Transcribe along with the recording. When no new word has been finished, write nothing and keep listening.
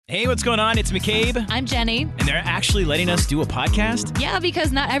Hey, what's going on? It's McCabe. I'm Jenny. And they're actually letting us do a podcast? Yeah,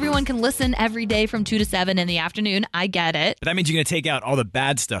 because not everyone can listen every day from 2 to 7 in the afternoon. I get it. But that means you're going to take out all the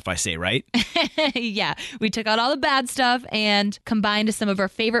bad stuff I say, right? Yeah, we took out all the bad stuff and combined some of our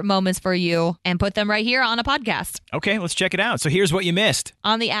favorite moments for you and put them right here on a podcast. Okay, let's check it out. So here's what you missed.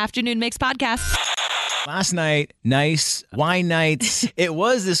 On the Afternoon Mix podcast. Last night, nice wine nights. It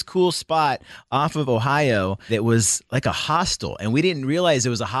was this cool spot off of Ohio that was like a hostel, and we didn't realize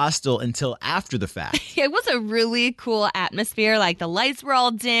it was a hostel until after the fact. It was a really cool atmosphere. Like the lights were all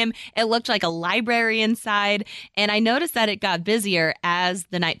dim. It looked like a library inside, and I noticed that it got busier as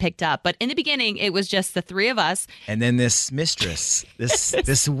the night picked up. But in the beginning, it was just the three of us. And then this mistress,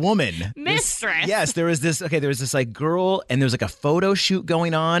 this woman. Mistress. Yes, there was this like girl, and there was like a photo shoot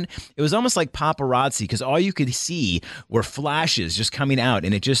going on. It was almost like paparazzi, because all you could see were flashes just coming out,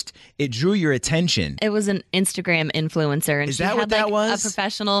 and it drew your attention. It was an Instagram influencer, and Is she that had what that was? a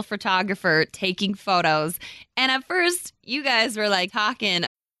professional photographer taking photos. And at first, you guys were like talking.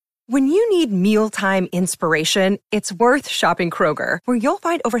 When you need mealtime inspiration, it's worth shopping Kroger, where you'll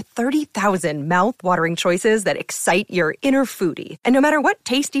find over 30,000 mouth-watering choices that excite your inner foodie. And no matter what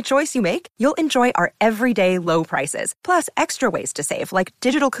tasty choice you make, you'll enjoy our everyday low prices, plus extra ways to save, like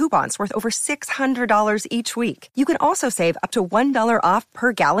digital coupons worth over $600 each week. You can also save up to $1 off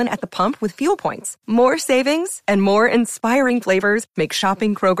per gallon at the pump with fuel points. More savings and more inspiring flavors make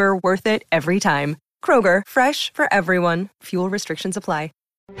shopping Kroger worth it every time. Kroger, fresh for everyone. Fuel restrictions apply.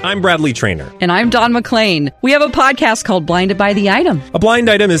 I'm Bradley Trainer. And I'm Don McClain. We have a podcast called Blinded by the Item. A blind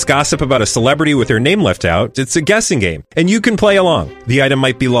item is gossip about a celebrity with their name left out. It's a guessing game, and you can play along. The item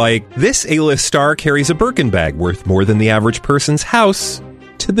might be like, this A-list star carries a Birkin bag worth more than the average person's house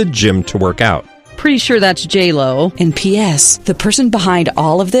to the gym to work out. Pretty sure that's J-Lo. And P.S. the person behind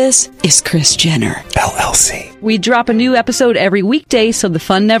all of this is Kris Jenner, LLC. We drop a new episode every weekday so the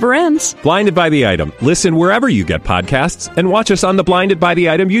fun never ends. Blinded by the Item. Listen wherever you get podcasts, and watch us on the Blinded by the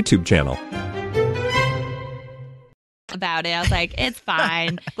Item YouTube channel. About it. I was like, it's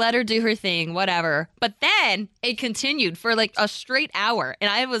fine. Let her do her thing, whatever. But then it continued for like a straight hour, and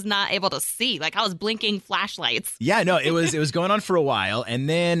I was not able to see. Like I was blinking flashlights. Yeah, no, it was going on for a while, and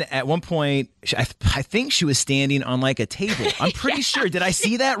then at one point, I think she was standing on like a table. I'm pretty sure. Did I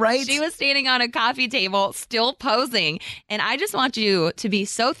see that right? She was standing on a coffee table, still posing. And I just want you to be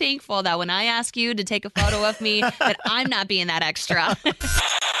so thankful that when I ask you to take a photo of me, that I'm not being that extra.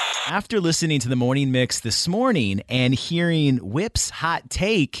 After listening to the morning mix this morning and hearing Whip's hot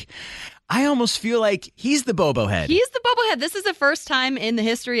take, I almost feel like he's the Bobo head. He's the Bobo head. This is the first time in the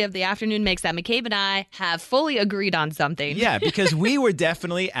history of the Afternoon Mix that McCabe and I have fully agreed on something. Yeah, because we were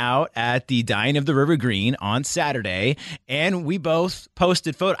definitely out at the Dyeing of the River Green on Saturday, and we both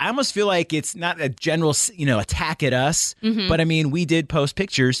posted photos. I almost feel like it's not a general, attack at us, but I mean, we did post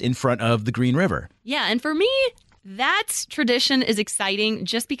pictures in front of the Green River. Yeah, and for me, that tradition is exciting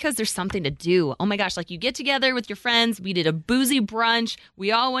just because there's something to do. Oh my gosh, like you get together with your friends. We did a boozy brunch.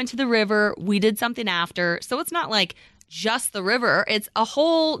 We all went to the river. We did something after. So it's not like just the river. It's a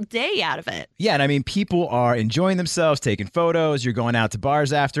whole day out of it. Yeah, and I mean, people are enjoying themselves, taking photos. You're going out to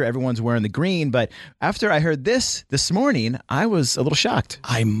bars after. Everyone's wearing the green. But after I heard this morning, I was a little shocked.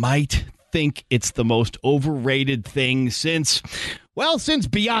 I might think it's the most overrated thing since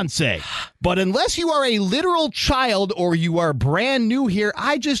Beyonce. But unless you are a literal child or you are brand new here,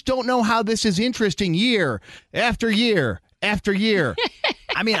 I just don't know how this is interesting year after year after year.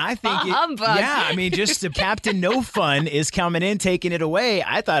 I mean, I think just Captain No Fun is coming in, taking it away.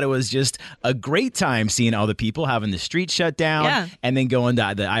 I thought it was just a great time seeing all the people having the street shut down and then going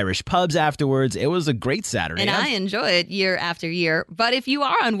to the Irish pubs afterwards. It was a great Saturday. And I enjoy it year after year. But if you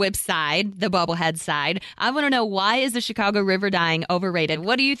are on Whip's side, the bubblehead side, I want to know, why is the Chicago River dyeing overrated?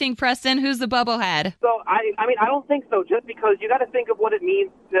 What do you think, Preston? Who's the bubblehead? So, I mean, I don't think so, just because you got to think of what it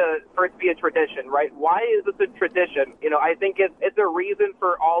means for it to be a tradition, right? Why is this a tradition? I think it's a reason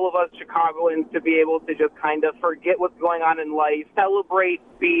for all of us Chicagoans to be able to just kind of forget what's going on in life, celebrate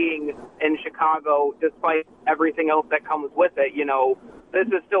being in Chicago despite everything else that comes with it. This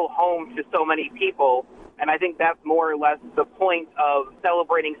is still home to so many people. And I think that's more or less the point of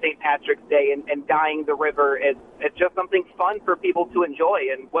celebrating St. Patrick's Day and dyeing the river. It's just something fun for people to enjoy.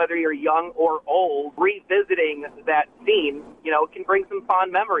 And whether you're young or old, revisiting that scene, can bring some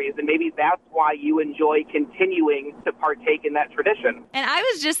fond memories. And maybe that's why you enjoy continuing to partake in that tradition. And I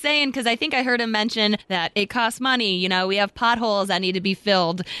was just saying, because I think I heard him mention that it costs money. We have potholes that need to be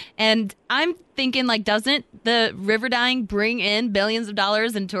filled. And I'm thinking, like, doesn't the river dyeing bring in billions of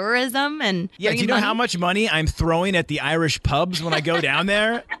dollars in tourism? And do you know how much money I'm throwing at the Irish pubs when I go down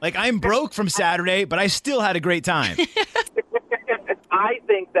there? Like, I'm broke from Saturday, but I still had a great time. I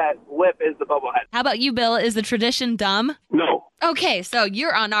think that Whip is the bubblehead. How about you, Bill? Is the tradition dumb? No. Okay, so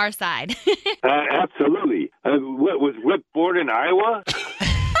you're on our side. Absolutely. What was Whip born in Iowa?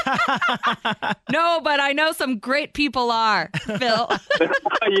 No, but I know some great people are, Phil.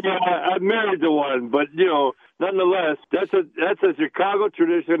 Yeah, I'm married to one, but, nonetheless, that's a Chicago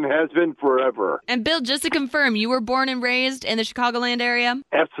tradition, has been forever. And Bill, just to confirm, you were born and raised in the Chicagoland area?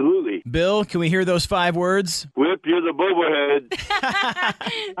 Absolutely. Bill, can we hear those 5 words? Whip, you're the bubblehead.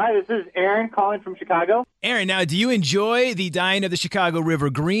 Hi, this is Aaron calling from Chicago. Aaron, now, do you enjoy the dyeing of the Chicago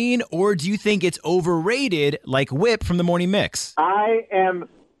River green, or do you think it's overrated like Whip from the Morning Mix? I am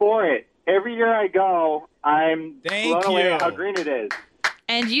for it. Every year I go, I'm blown away at how green it is.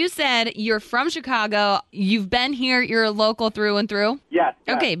 And you said you're from Chicago. You've been here. You're a local through and through? Yes.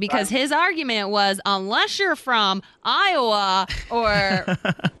 Okay, because his argument was unless you're from Iowa or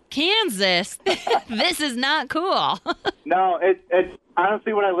Kansas, this is not cool. No, it's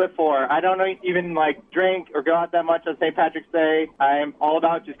honestly what I live for. I don't even drink or go out that much on St. Patrick's Day. I'm all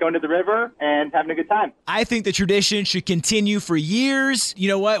about just going to the river and having a good time. I think the tradition should continue for years. You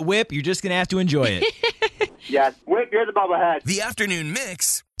know what, Whip? You're just going to have to enjoy it. Yes. Whip, you're the bubblehead. The afternoon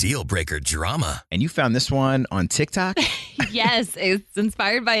mix. Deal breaker drama. And you found this one on TikTok? Yes, it's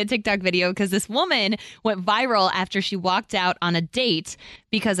inspired by a TikTok video because this woman went viral after she walked out on a date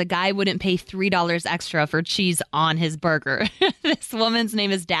because a guy wouldn't pay $3 extra for cheese on his burger. This woman's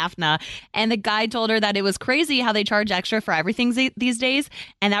name is Daphne, and the guy told her that it was crazy how they charge extra for everything these days,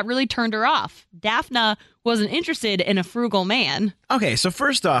 and that really turned her off. Daphne wasn't interested in a frugal man. Okay, so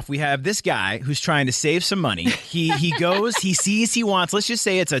first off, we have this guy who's trying to save some money. He goes, he sees he wants, let's just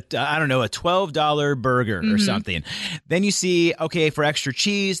say it's a $12 burger or something. Then you see, okay, for extra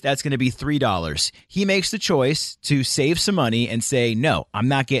cheese, that's going to be $3. He makes the choice to save some money and say, no, I'm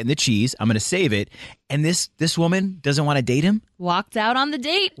not getting the cheese. I'm going to save it. And this woman doesn't want to date him? Walked out on the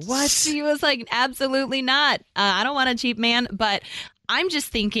date. What? She was like, absolutely not. I don't want a cheap man. But I'm just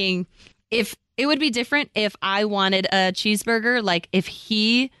thinking if it would be different if I wanted a cheeseburger, like if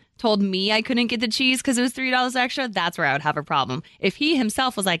he told me I couldn't get the cheese because it was $3 extra, that's where I would have a problem. If he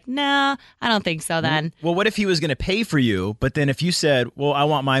himself was like, nah, I don't think so then. Well, what if he was going to pay for you, but then if you said, well, I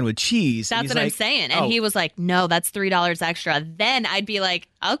want mine with cheese. That's what I'm saying. And he was like, no, that's $3 extra. Then I'd be like,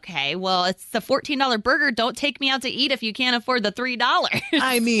 okay, well, it's a $14 burger. Don't take me out to eat if you can't afford the $3.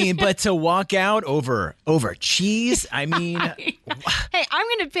 I mean, but to walk out over cheese, I mean. Hey, I'm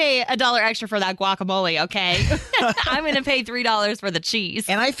going to pay $1 extra for that guacamole, okay? I'm going to pay $3 for the cheese.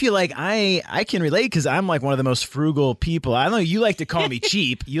 And I feel like I can relate because I'm like one of the most frugal people. I don't know, you like to call me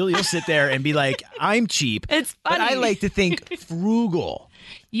cheap. You'll sit there and be like, I'm cheap. It's funny. But I like to think frugal.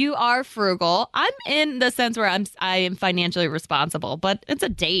 You are frugal. I'm in the sense where I am financially responsible, but it's a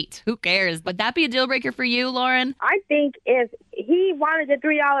date. Who cares? Would that be a deal breaker for you, Lauren? I think if he wanted the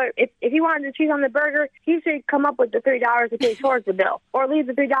 $3, if he wanted the cheese on the burger, he should come up with the $3 to pay towards the bill, or leave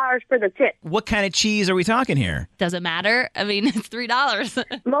the $3 for the tip. What kind of cheese are we talking here? Doesn't matter. I mean, it's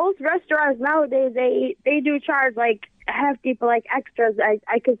 $3. Most restaurants nowadays, they do charge like hefty for like extras.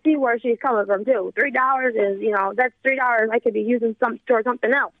 I could see where she's coming from too. $3 is, that's $3 I could be using towards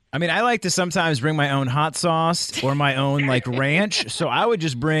something else. I mean, I like to sometimes bring my own hot sauce or my own like ranch. So I would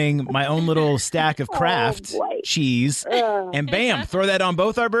just bring my own little stack of Kraft cheese and bam, throw that on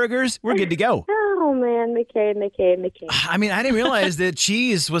both our burgers. We're good to go. Oh man, McCabe. I mean, I didn't realize that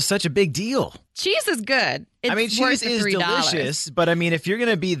cheese was such a big deal. Cheese is good. It's cheese is delicious, but I mean, if you're going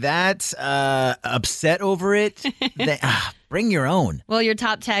to be that upset over it, then, bring your own. Well, your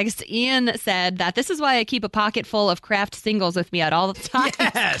top text, Ian said that this is why I keep a pocket full of Kraft singles with me at all the time.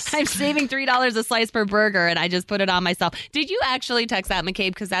 Yes. I'm saving $3 a slice per burger, and I just put it on myself. Did you actually text that,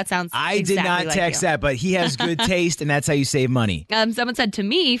 McCabe? Because that sounds I did not text that, but he has good taste, and that's how you save money. Someone said, to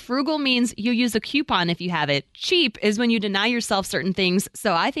me, frugal means you use a coupon if you have it. Cheap is when you deny yourself certain things,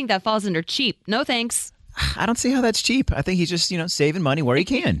 so I think that falls under cheap. No thanks. I don't see how that's cheap. I think he's just, saving money where he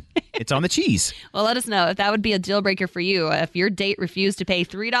can. It's on the cheese. Well, let us know if that would be a deal breaker for you. If your date refused to pay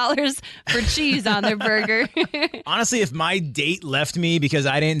 $3 for cheese on their burger. Honestly, if my date left me because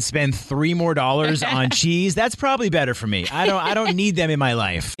I didn't spend $3 more on cheese, that's probably better for me. I don't need them in my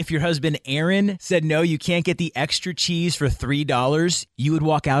life. If your husband, Aaron, said, no, you can't get the extra cheese for $3, you would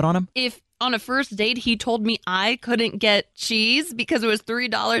walk out on him? If on a first date he told me I couldn't get cheese because it was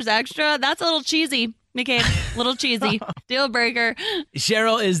 $3 extra, that's a little cheesy. McCabe. Little cheesy. Deal breaker.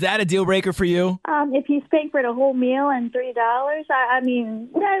 Cheryl, is that a deal breaker for you? If he's paying for the whole meal and $3, I mean,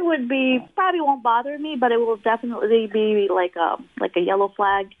 that would be, probably won't bother me, but it will definitely be like a yellow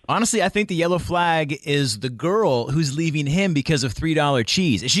flag. Honestly, I think the yellow flag is the girl who's leaving him because of $3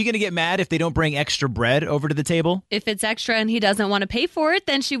 cheese. Is she going to get mad if they don't bring extra bread over to the table? If it's extra and he doesn't want to pay for it,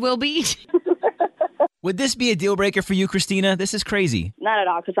 then she will be. Would this be a deal breaker for you, Christina? This is crazy. Not at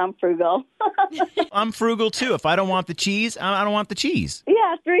all, because I'm frugal. I'm frugal, too. If I don't want the cheese, I don't want the cheese.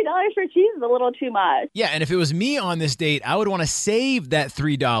 Yeah, $3 for cheese is a little too much. Yeah, and if it was me on this date, I would want to save that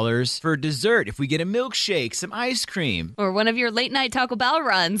 $3 for dessert. If we get a milkshake, some ice cream. Or one of your late night Taco Bell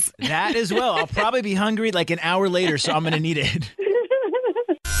runs. That as well. I'll probably be hungry like an hour later, so I'm going to need it.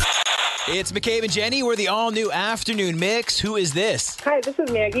 It's McCabe and Jenny. We're the all-new afternoon mix. Who is this? Hi, this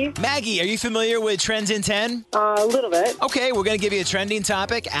is Maggie. Maggie, are you familiar with Trends in 10? A little bit. Okay, we're going to give you a trending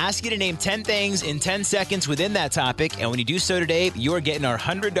topic, ask you to name 10 things in 10 seconds within that topic, and when you do so today, you're getting our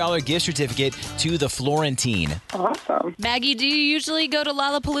 $100 gift certificate to the Florentine. Awesome. Maggie, do you usually go to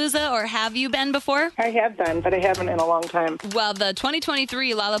Lollapalooza, or have you been before? I have been, but I haven't in a long time. Well, the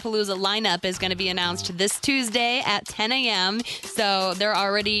 2023 Lollapalooza lineup is going to be announced this Tuesday at 10 a.m., so they're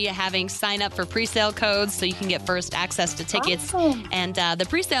already having sign up for pre-sale codes so you can get first access to tickets. Awesome. And the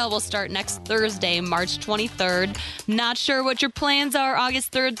pre-sale will start next Thursday, March 23rd. Not sure what your plans are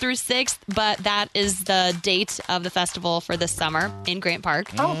August 3rd through 6th, but that is the date of the festival for this summer in Grant Park.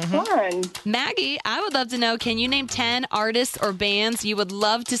 Oh, fun. Maggie, I would love to know, can you name 10 artists or bands you would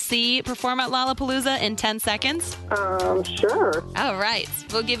love to see perform at Lollapalooza in 10 seconds? Sure. All right.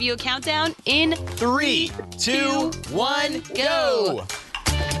 We'll give you a countdown in 3, 2, 1, go!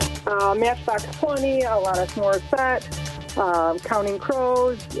 Matchbox 20, Alanis Morissette, Counting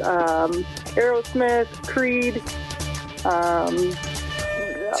Crows, Aerosmith, Creed.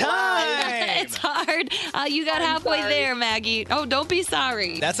 Time! It's hard. You got halfway there, Maggie. Oh, don't be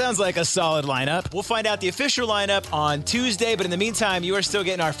sorry. That sounds like a solid lineup. We'll find out the official lineup on Tuesday, but in the meantime, you are still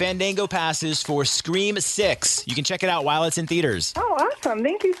getting our Fandango passes for Scream 6. You can check it out while it's in theaters. Oh, awesome.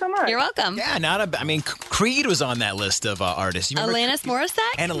 Thank you so much. You're welcome. Yeah, Creed was on that list of artists. You remember Alanis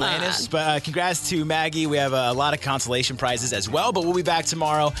Morissette? And Alanis. But congrats to Maggie. We have a lot of consolation prizes as well, but we'll be back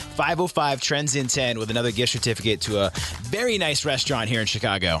tomorrow, 5:05 Trends in 10, with another gift certificate to a very nice restaurant here in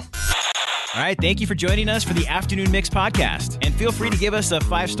Chicago. All right, thank you for joining us for the Afternoon Mix podcast. And feel free to give us a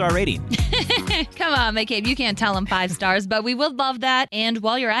 5-star rating. Come on, McCabe, you can't tell them 5 stars, but we would love that. And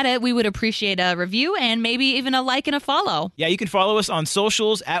while you're at it, we would appreciate a review and maybe even a like and a follow. Yeah, you can follow us on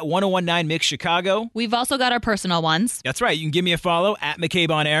socials at 1019 Mix Chicago. We've also got our personal ones. That's right. You can give me a follow at McCabe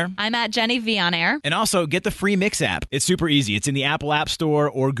on Air. I'm at Jenny V on Air. And also get the free Mix app. It's super easy. It's in the Apple App Store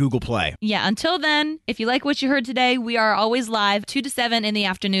or Google Play. Yeah, until then, if you like what you heard today, we are always live 2 to 7 in the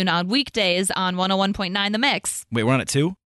afternoon on weekdays on 101.9 The Mix. Wait, we're on at 2?